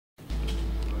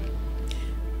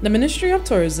The Ministry of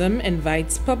Tourism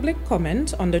invites public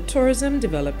comment on the Tourism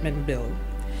Development Bill.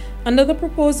 Under the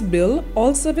proposed bill,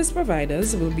 all service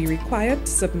providers will be required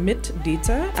to submit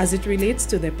data as it relates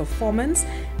to their performance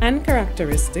and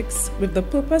characteristics with the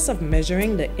purpose of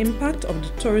measuring the impact of the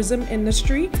tourism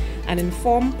industry and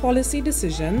inform policy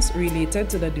decisions related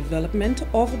to the development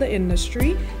of the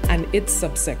industry and its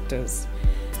subsectors.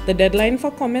 The deadline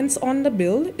for comments on the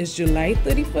bill is July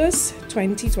 31st,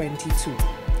 2022.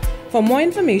 For more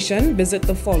information, visit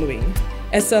the following: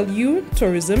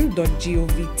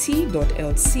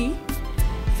 slutourism.govt.lc,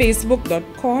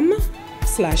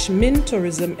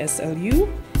 facebook.com/mintourismslu,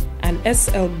 and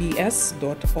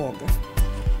slbs.org.